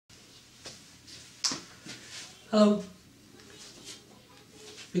Hello.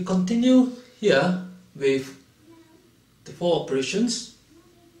 We continue here with the 4 operations.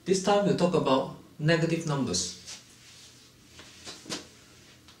 This time we'll talk about negative numbers.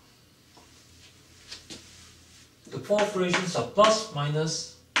 The 4 operations are plus,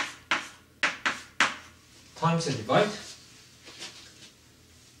 minus, times and divide.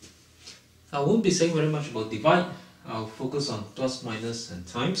 I won't be saying very much about divide. I'll focus on plus, minus and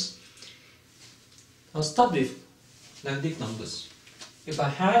times. I'll start with negative numbers. If I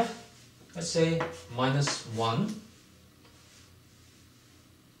have, let's say, minus 1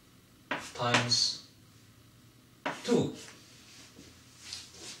 times 2,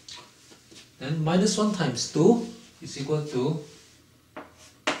 then minus 1 times 2 is equal to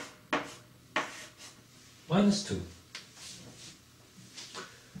minus 2.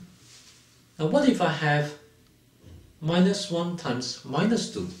 Now what if I have minus 1 times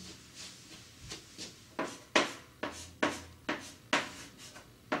minus 2?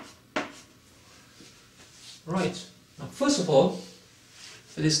 Right, now first of all,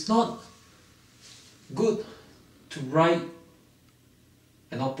 it is not good to write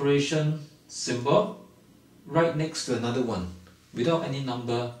an operation symbol right next to another one without any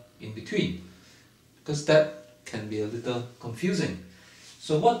number in between, because that can be a little confusing.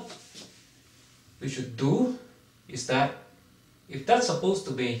 So what we should do is that if that's supposed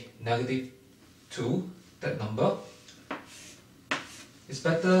to be negative 2, that number, it's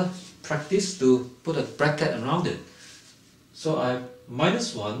better practice to put a bracket around it. So I have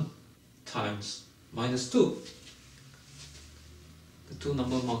minus 1 times minus 2. The two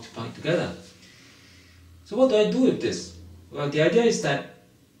numbers multiplied together. So what do I do with this? Well, the idea is that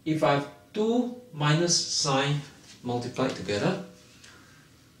if I have two minus sign multiplied together,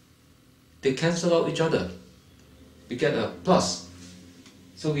 they cancel out each other. We get a plus.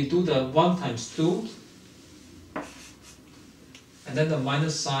 So we do the 1 times 2, and then the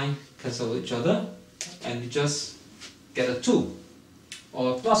minus sign cancel each other, and you just get a 2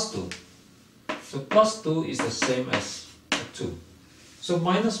 or a plus 2. So plus 2 is the same as a 2. So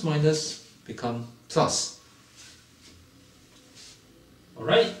minus minus become plus.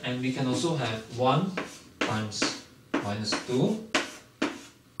 Alright, and we can also have 1 times minus 2.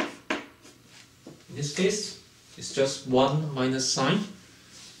 In this case, it's just 1 minus sign,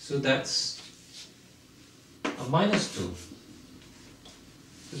 so that's a minus 2.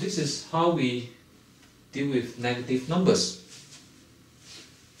 So this is how we deal with negative numbers.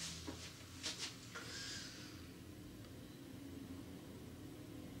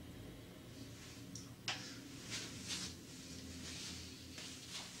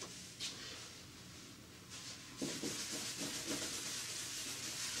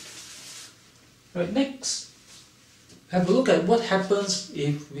 Right, next, have a look at what happens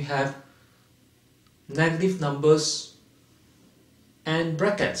if we have negative numbers and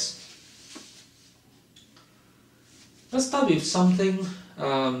brackets. Let's start with something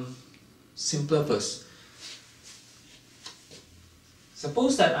simpler first.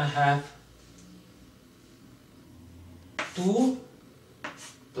 Suppose that I have 2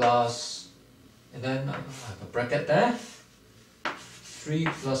 plus, and then I have a bracket there, 3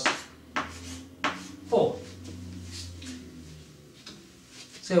 plus 4.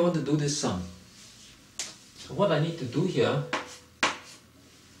 Say I want to do this sum. So what I need to do here,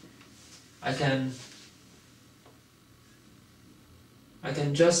 I can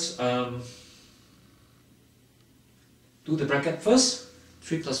just do the bracket first.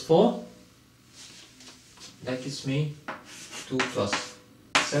 3 plus 4, that gives me 2 plus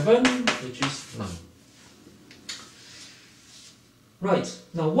 7, which is 9. Right,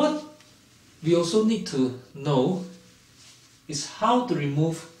 now what we also need to know is how to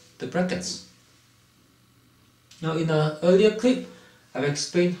remove the brackets. Now in an earlier clip, I've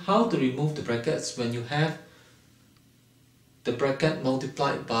explained how to remove the brackets when you have the bracket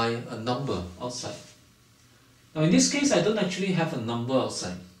multiplied by a number outside. Now in this case, I don't actually have a number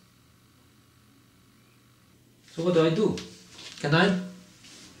outside. So what do? Can I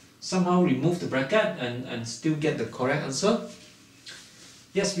somehow remove the bracket and still get the correct answer?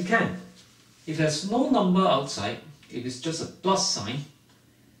 Yes, we can. If there's no number outside, if it's just a plus sign,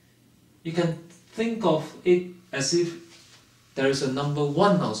 you can think of it as if there is a number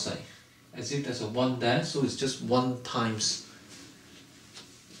 1 outside, as if there's a 1 there, so it's just 1 times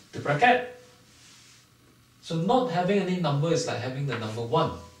the bracket. So not having any number is like having the number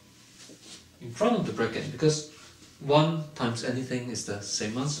 1 in front of the bracket, because 1 times anything is the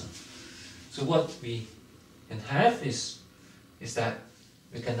same answer. So what we can have is that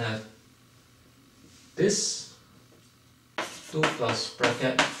we can have this 2 plus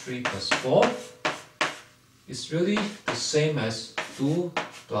bracket 3 plus 4 is really the same as 2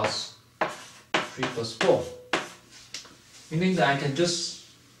 plus 3 plus 4. Meaning that I can just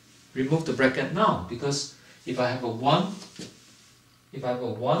remove the bracket now, because if I have a 1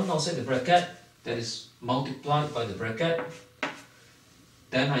 outside the bracket that is multiplied by the bracket,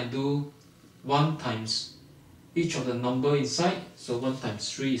 then I do 1 times each of the number inside. So 1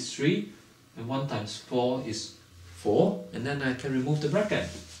 times 3 is 3, and 1 times 4 is 4, and then I can remove the bracket.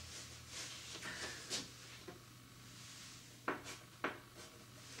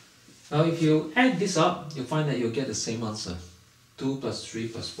 Now if you add this up, you'll find that you'll get the same answer. 2 plus 3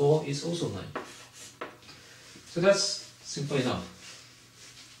 plus 4 is also 9. So that's simple enough.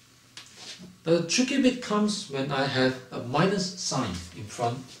 The tricky bit comes when I have a minus sign in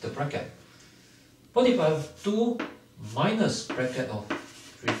front of the bracket. What if I have 2 minus bracket of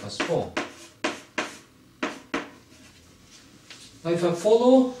 3 plus 4? Now if I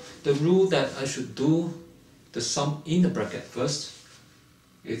follow the rule that I should do the sum in the bracket first,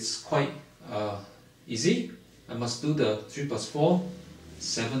 it's quite easy. I must do the 3 plus 4,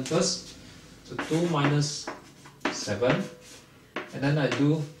 7 first. So 2 minus 7, and then I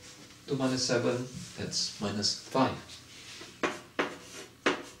do 2 minus 7, that's minus 5.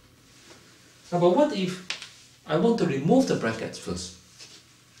 Now, but what if I want to remove the brackets first?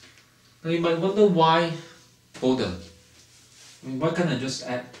 Now you might wonder why bother. I mean, why can't I just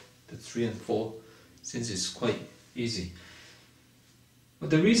add the 3 and 4, since it's quite easy? But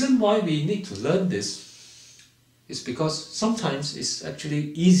the reason why we need to learn this is because sometimes it's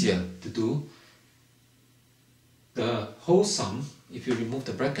actually easier to do the whole sum if you remove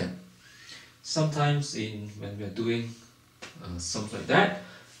the bracket. Sometimes when we're doing sums like that,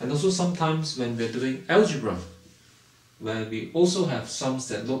 and also sometimes when we're doing algebra, where we also have sums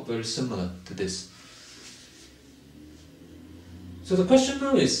that look very similar to this. So the question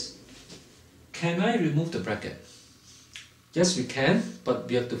now is, can I remove the bracket? Yes, we can, but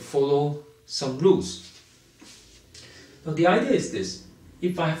we have to follow some rules. Now the idea is this: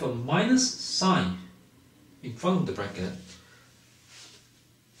 if I have a minus sign in front of the bracket,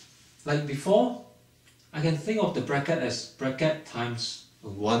 like before, I can think of the bracket as bracket times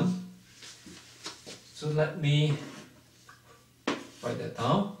 1. So let me write that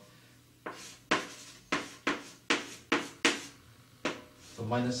down. So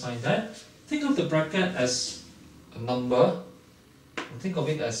minus sign there. Think of the bracket as a number, and think of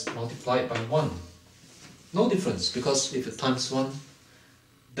it as multiplied by 1. No difference, because if it times 1,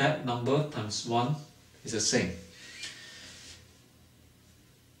 that number times 1 is the same.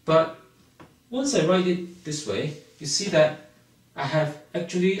 But once I write it this way, you see that I have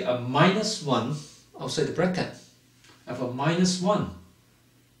actually a minus 1 outside the bracket. I have a minus 1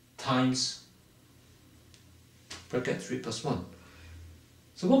 times bracket 3 plus 1.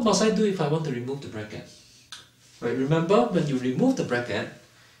 So what must I do if I want to remove the bracket? Right, remember, when you remove the bracket,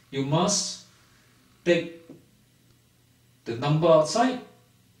 you must take the number outside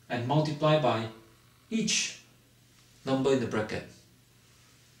and multiply by each number in the bracket.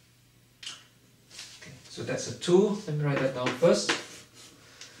 Okay, so that's a 2. Let me write that down first.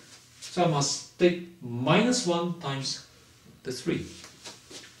 So I must take minus 1 times the 3.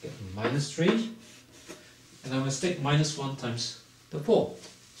 Get minus 3. And I must take minus 1 times the 4.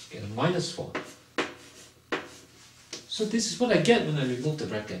 Get a minus 4. So this is what I get when I remove the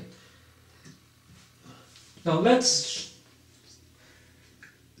bracket. Now that's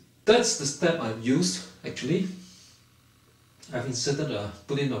the step I've used actually. I've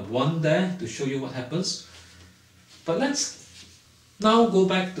put in a 1 there to show you what happens. But let's now go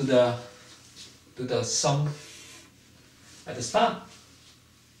back to the sum at the start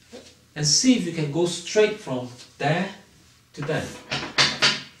and see if we can go straight from there to there.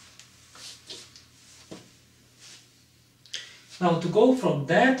 Now to go from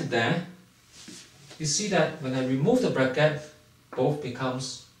there to there, you see that when I remove the bracket, both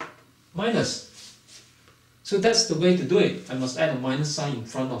becomes minus. So that's the way to do it. I must add a minus sign in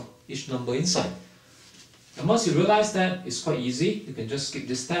front of each number inside. And once you realize that, it's quite easy. You can just skip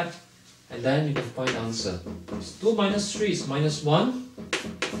this step and then you can find the answer. 2 minus 3 is minus 1,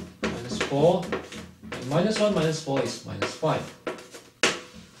 minus 4, and minus 1 minus 4 is minus 5.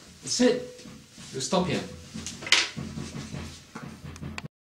 That's it. You stop here.